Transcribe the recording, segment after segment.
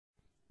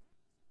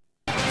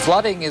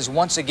Flooding is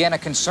once again a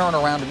concern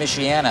around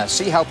Michiana.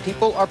 See how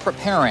people are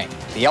preparing.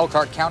 The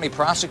Elkhart County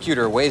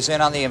prosecutor weighs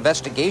in on the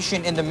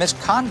investigation into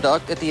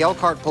misconduct at the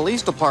Elkhart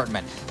Police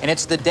Department. And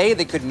it's the day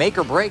that could make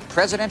or break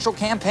presidential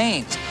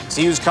campaigns.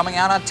 See who's coming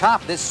out on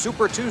top this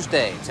Super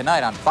Tuesday,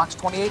 tonight on Fox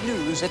 28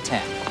 News at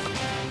 10.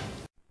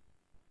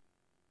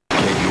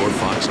 Get your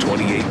Fox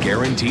 28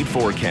 guaranteed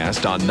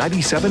forecast on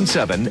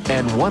 97.7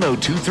 and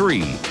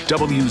 102.3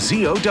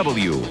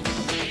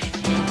 WZOW.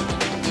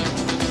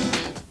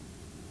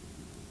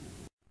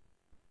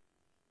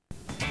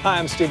 Hi,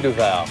 I'm Steve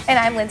Duval. And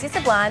I'm Lindsay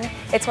Sablon.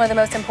 It's one of the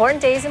most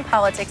important days in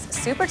politics,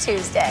 Super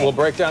Tuesday. We'll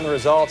break down the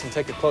results and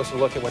take a closer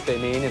look at what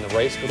they mean in the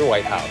race for the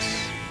White House.